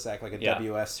normal Blizzak, like a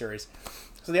WS series.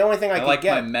 So the only thing I could like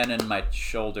get... my men and my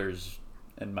shoulders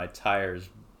and my tires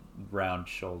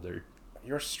round-shouldered.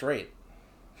 You're straight.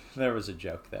 There was a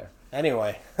joke there.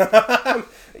 Anyway,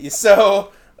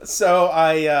 so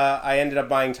I ended up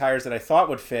buying tires that I thought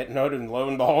would fit. No, and lo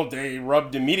and behold, they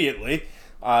rubbed immediately.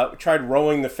 Tried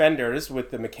rolling the fenders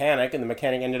with the mechanic, and the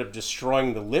mechanic ended up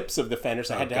destroying the lips of the fenders.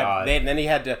 Then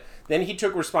he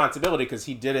took responsibility because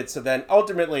he did it. So then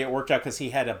ultimately it worked out because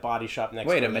he had a body shop next.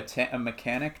 Wait, a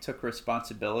mechanic took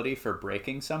responsibility for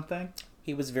breaking something?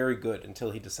 He was very good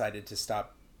until he decided to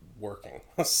stop working.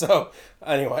 So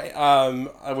anyway,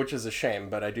 which is a shame,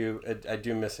 but I do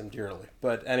miss him dearly.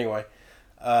 But anyway.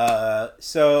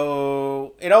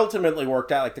 So it ultimately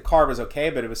worked out. Like the car was okay,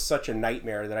 but it was such a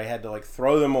nightmare that I had to like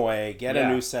throw them away, get a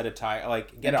new set of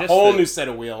get a whole new set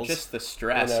of wheels. Just the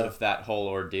stress of that whole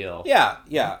ordeal.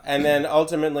 Yeah. And then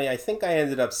ultimately, I think I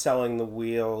ended up selling the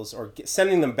wheels or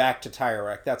sending them back to Tire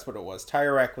Rack. That's what it was.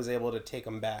 Tire Rack was able to take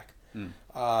them back.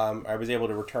 I was able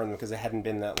to return them because it hadn't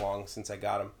been that long since I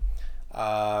got them.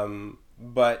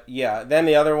 But yeah, then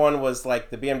the other one was like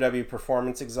the BMW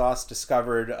Performance exhaust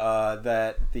discovered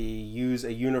that use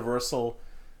a universal.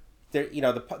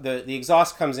 The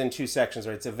exhaust comes in two sections,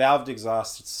 right? It's a valved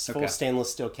exhaust. It's a full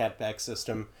stainless steel catback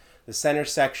system. The center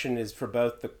section is for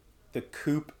both the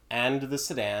coupe and the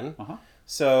sedan.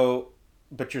 So,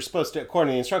 but you're supposed to,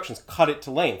 according to the instructions, cut it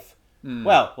to length.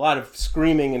 Well, a lot of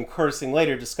screaming and cursing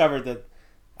later discovered that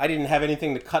I didn't have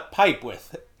anything to cut pipe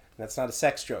with. That's not a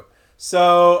sex joke.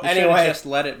 So anyway, just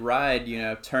let it ride.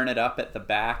 Turn it up at the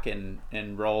back and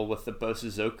roll with the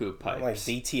Bosuzoku pipes, like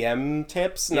DTM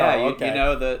tips. No,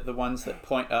 yeah, the ones that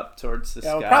point up towards the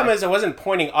sky. The problem is it wasn't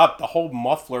pointing up. The whole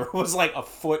muffler was like a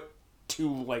foot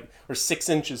or 6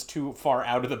 inches too far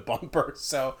out of the bumper.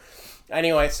 So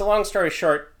anyway, so long story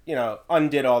short,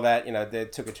 undid all that. They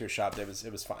took it to a shop. It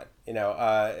was fine.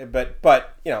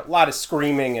 But a lot of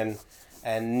screaming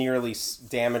and nearly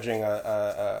damaging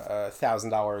a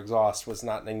 $1,000 exhaust was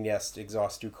not. And yes,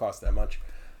 exhausts do cost that much.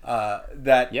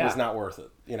 That was not worth it.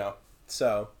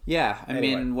 So yeah, I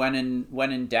anyway. mean,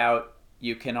 when in doubt,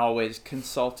 you can always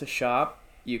consult a shop.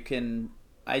 You can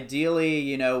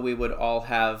ideally, we would all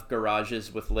have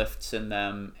garages with lifts in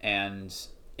them and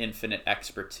infinite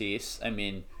expertise. I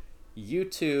mean,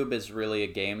 YouTube is really a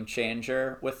game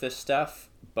changer with this stuff.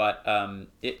 But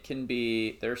it can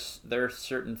be there are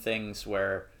certain things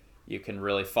where you can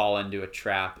really fall into a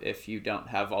trap if you don't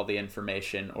have all the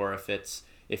information, or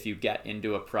if you get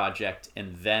into a project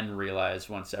and then realize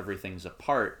once everything's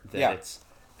apart that it's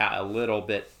a little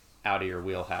bit out of your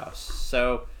wheelhouse.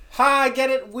 So I get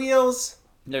it, wheels.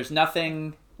 There's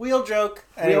nothing wheel joke.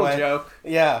 Wheel joke.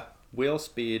 Yeah. Wheel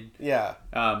speed. Yeah.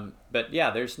 But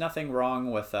yeah, there's nothing wrong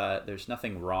with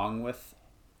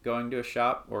going to a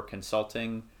shop or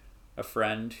consulting a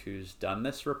friend who's done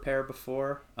this repair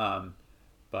before.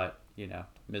 But,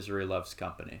 misery loves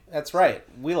company. That's right.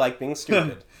 We like being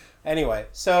stupid. Anyway,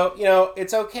 so,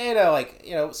 it's okay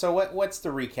to, so what's the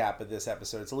recap of this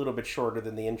episode? It's a little bit shorter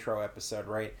than the intro episode,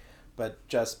 right? But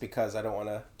just because I don't want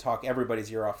to talk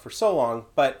everybody's ear off for so long.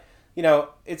 But,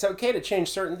 it's okay to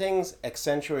change certain things,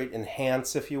 accentuate,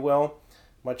 enhance, if you will,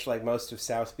 much like most of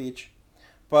South Beach.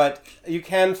 But you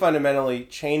can fundamentally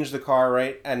change the car,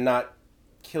 right, and not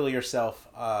kill yourself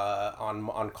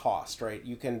on cost, right?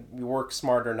 You work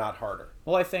smarter, not harder.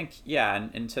 Well, I think,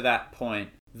 and to that point,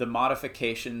 the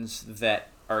modifications that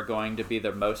are going to be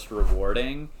the most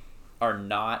rewarding are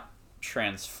not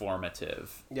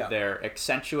transformative. Yeah. They're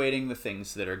accentuating the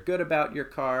things that are good about your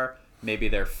car. Maybe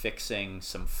they're fixing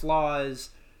some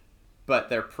flaws. But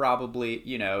they're probably,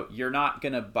 you're not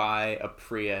going to buy a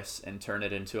Prius and turn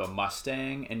it into a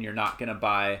Mustang, and you're not going to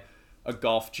buy a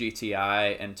Golf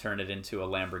GTI and turn it into a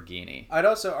Lamborghini. I'd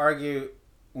also argue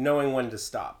knowing when to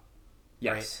stop.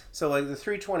 Yes. Right? So, like, the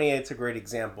 328 is a great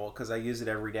example because I use it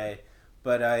every day.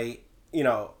 But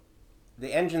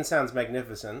the engine sounds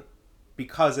magnificent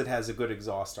because it has a good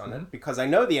exhaust on it. Because I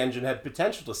know the engine had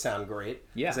potential to sound great.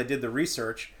 Yeah. Because I did the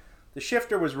research. The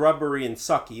shifter was rubbery and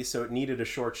sucky, so it needed a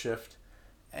short shift.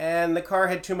 And the car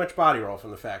had too much body roll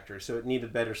from the factory, so it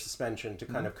needed better suspension to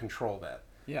kind of control that.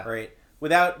 Yeah. Right?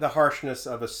 Without the harshness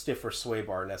of a stiffer sway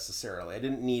bar necessarily. I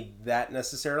didn't need that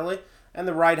necessarily. And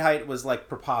the ride height was like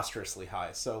preposterously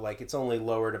high. So like it's only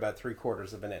lowered about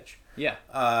 3/4 of an inch. Yeah.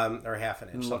 Or half an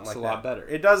inch. It something looks like a that. lot better.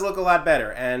 It does look a lot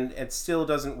better, and it still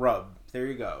doesn't rub. There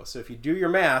you go. So if you do your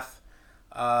math,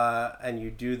 and you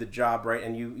do the job right,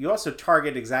 and you also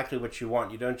target exactly what you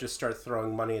want. You don't just start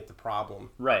throwing money at the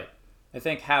problem. Right. I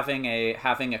think having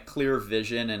a clear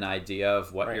vision and idea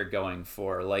of what you're going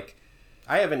for, like,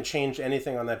 I haven't changed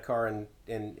anything on that car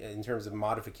in terms of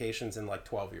modifications in like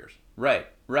 12 years. Right.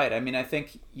 I mean, I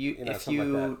think if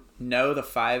you know the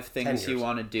 5 things you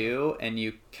want to do and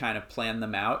you kind of plan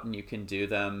them out and you can do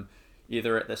them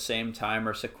either at the same time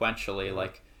or sequentially,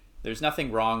 like, there's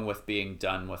nothing wrong with being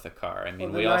done with a car. I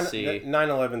mean, we all see... The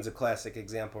 911's a classic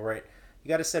example, right? You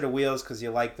got a set of wheels because you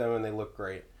like them and they look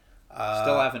great.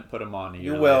 Still haven't put them on a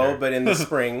year You will, later. but in the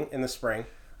spring,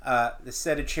 the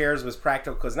set of chairs was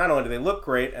practical because not only do they look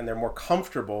great and they're more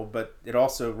comfortable, but it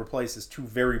also replaces 2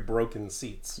 very broken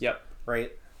seats. Yep.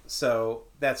 Right? So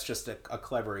that's just a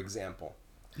clever example.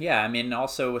 Yeah, I mean,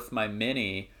 also with my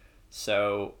Mini,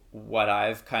 so what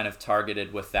I've kind of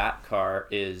targeted with that car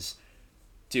is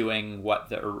doing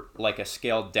like a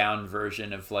scaled down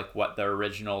version of like what the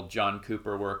original John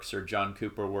Cooper Works or John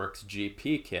Cooper Works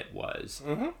GP kit was,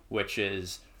 which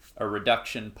is a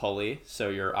reduction pulley, so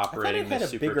you're operating the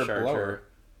supercharger.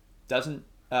 Doesn't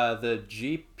the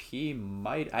GP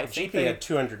might? I think GP had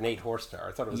 208 horsepower.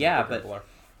 I thought it was a bigger blower.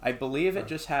 I believe it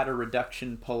just had a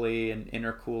reduction pulley and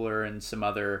intercooler and some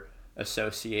other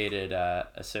associated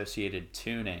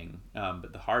tuning,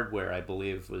 but the hardware, I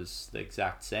believe, was the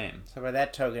exact same. So by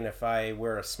that token, if I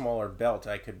wear a smaller belt,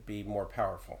 I could be more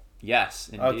powerful. Yes,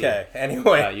 indeed. Okay.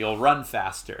 Anyway, you'll run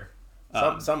faster.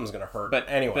 Something's gonna hurt. But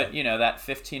anyway, but that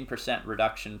 15%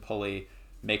 reduction pulley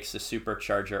makes the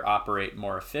supercharger operate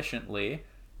more efficiently,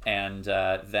 and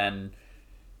then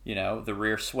the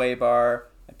rear sway bar.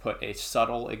 I put a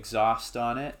subtle exhaust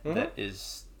on it that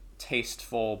is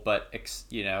tasteful, but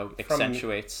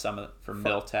accentuates some from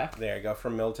Miltech. There you go,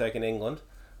 from Miltech in England.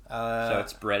 So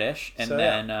it's British, and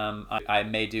then I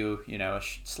may do a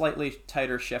slightly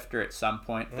tighter shifter at some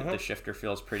point, but the shifter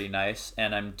feels pretty nice.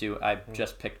 And I've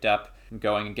just picked up,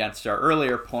 going against our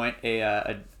earlier point,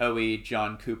 a OE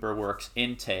John Cooper Works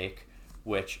intake,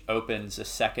 which opens a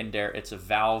secondary. It's a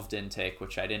valved intake,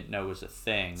 which I didn't know was a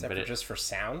thing. Is that just for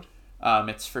sound?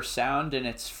 It's for sound, and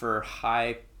it's for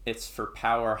high. It's for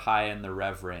power high in the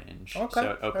rev range. Okay.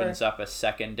 So it opens up a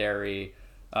secondary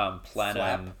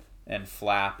plenum and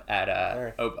flap at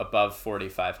above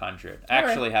 4,500. I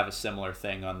actually have a similar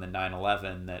thing on the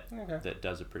 911 that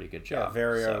does a pretty good job. Yeah,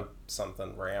 Vario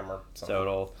something RAM or something. So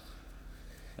it'll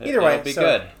be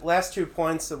good. Last 2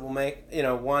 points that we'll make.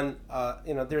 One,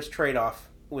 there's trade-off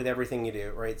with everything you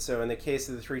do, right? So in the case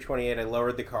of the 328, I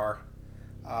lowered the car.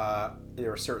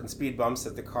 There are certain speed bumps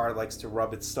that the car likes to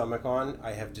rub its stomach on.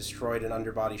 I have destroyed an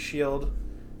underbody shield.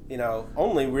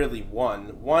 Only really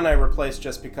one. One I replaced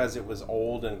just because it was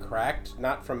old and cracked,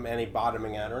 not from any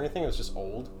bottoming out or anything. It was just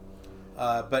old.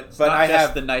 But I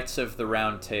have the Knights of the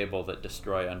Round Table that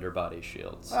destroy underbody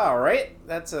shields. All right,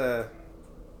 that's a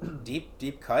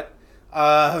deep cut.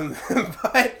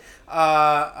 But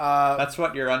that's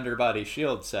what your underbody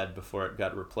shield said before it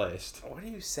got replaced. What are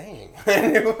you saying?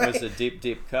 Anyway, it was a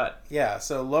deep cut. Yeah,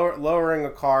 so lowering a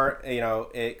car,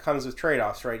 it comes with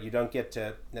trade-offs, right? You don't get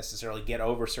to necessarily get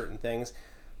over certain things,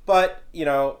 but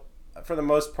for the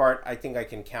most part, I think I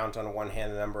can count on one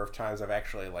hand the number of times I've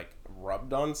actually like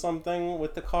rubbed on something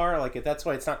with the car. Like that's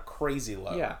why it's not crazy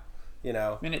low. Yeah.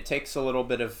 I mean, it takes a little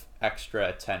bit of extra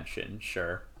attention,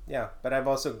 sure. Yeah, but I've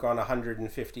also gone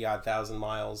 150-odd thousand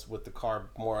miles with the car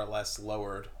more or less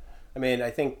lowered. I mean, I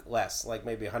think less, like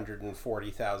maybe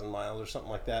 140,000 miles or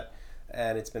something like that,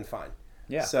 and it's been fine.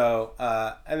 Yeah. So,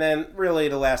 and then really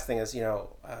the last thing is,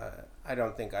 I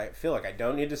feel like I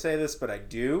don't need to say this, but I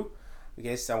do,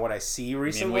 based on what I see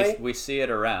recently. I mean, we see it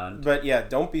around. But yeah,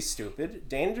 don't be stupid.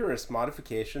 Dangerous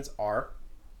modifications are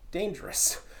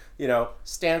dangerous.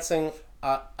 Stancing,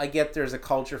 I get there's a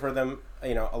culture for them.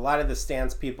 A lot of the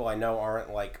stance people I know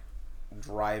aren't like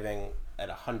driving at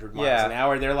 100 miles an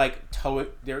hour. They're like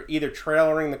they're either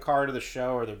trailering the car to the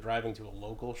show or they're driving to a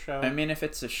local show. I mean, if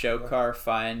it's a show car,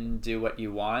 fine, do what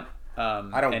you want.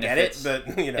 I don't get it, but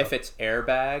if it's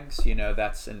airbags,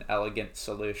 that's an elegant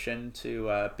solution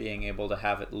to being able to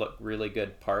have it look really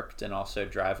good parked and also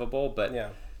drivable.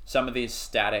 But some of these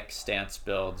static stance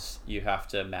builds, you have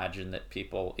to imagine that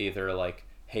people either like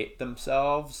hate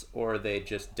themselves or they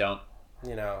just don't.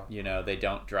 They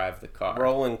don't drive the car.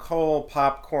 Rolling coal,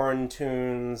 popcorn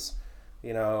tunes,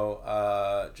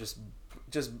 just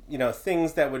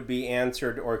things that would be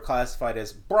answered or classified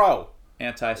as bro.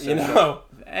 Antisocial.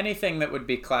 Anything that would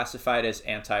be classified as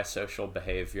antisocial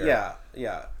behavior.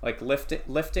 Yeah. Like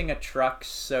lifting a truck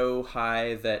so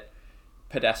high that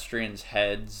pedestrians'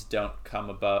 heads don't come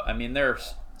above. I mean,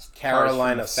 there's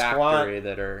Carolina cars from the factory squat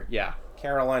that are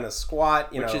Carolina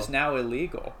squat, which is now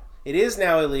illegal. It is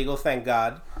now illegal, thank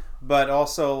God. But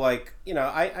also, like,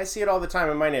 I see it all the time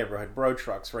in my neighborhood. Bro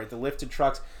trucks, right? The lifted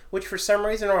trucks, which for some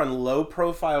reason are on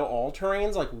low-profile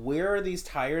all-terrains. Like, where are these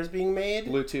tires being made?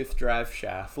 Bluetooth drive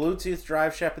shaft,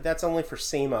 but that's only for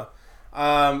SEMA.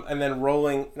 And then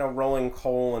rolling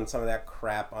coal and some of that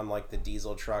crap on, like, the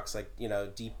diesel trucks. Like,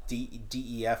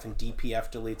 DEF and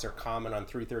DPF deletes are common on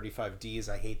 335Ds.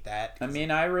 I hate that. I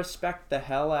mean, I respect the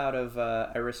hell out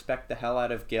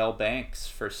of Gail Banks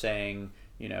for saying,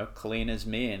 clean is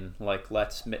mean. Like,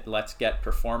 let's get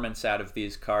performance out of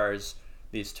these cars,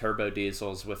 these turbo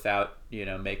diesels, without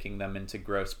making them into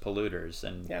gross polluters.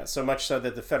 And yeah, so much so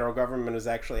that the federal government has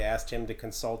actually asked him to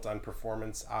consult on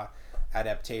performance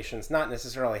adaptations, not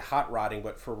necessarily hot rodding,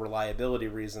 but for reliability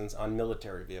reasons on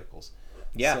military vehicles.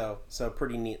 Yeah. So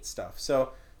pretty neat stuff.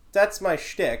 So that's my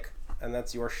shtick, and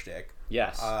that's your shtick.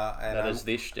 Yes, that is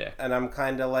the shtick. And I'm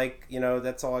kind of like,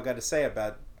 that's all I got to say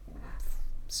about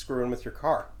screwing with your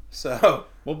car. So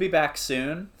we'll be back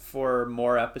soon for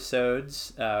more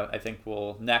episodes. I think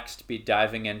we'll next be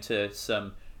diving into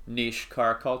some niche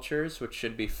car cultures, which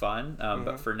should be fun.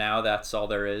 But for now, that's all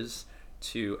there is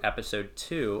to episode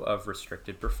 2 of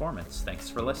Restricted Performance. Thanks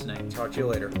for listening. Talk to you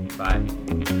later.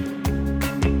 Bye.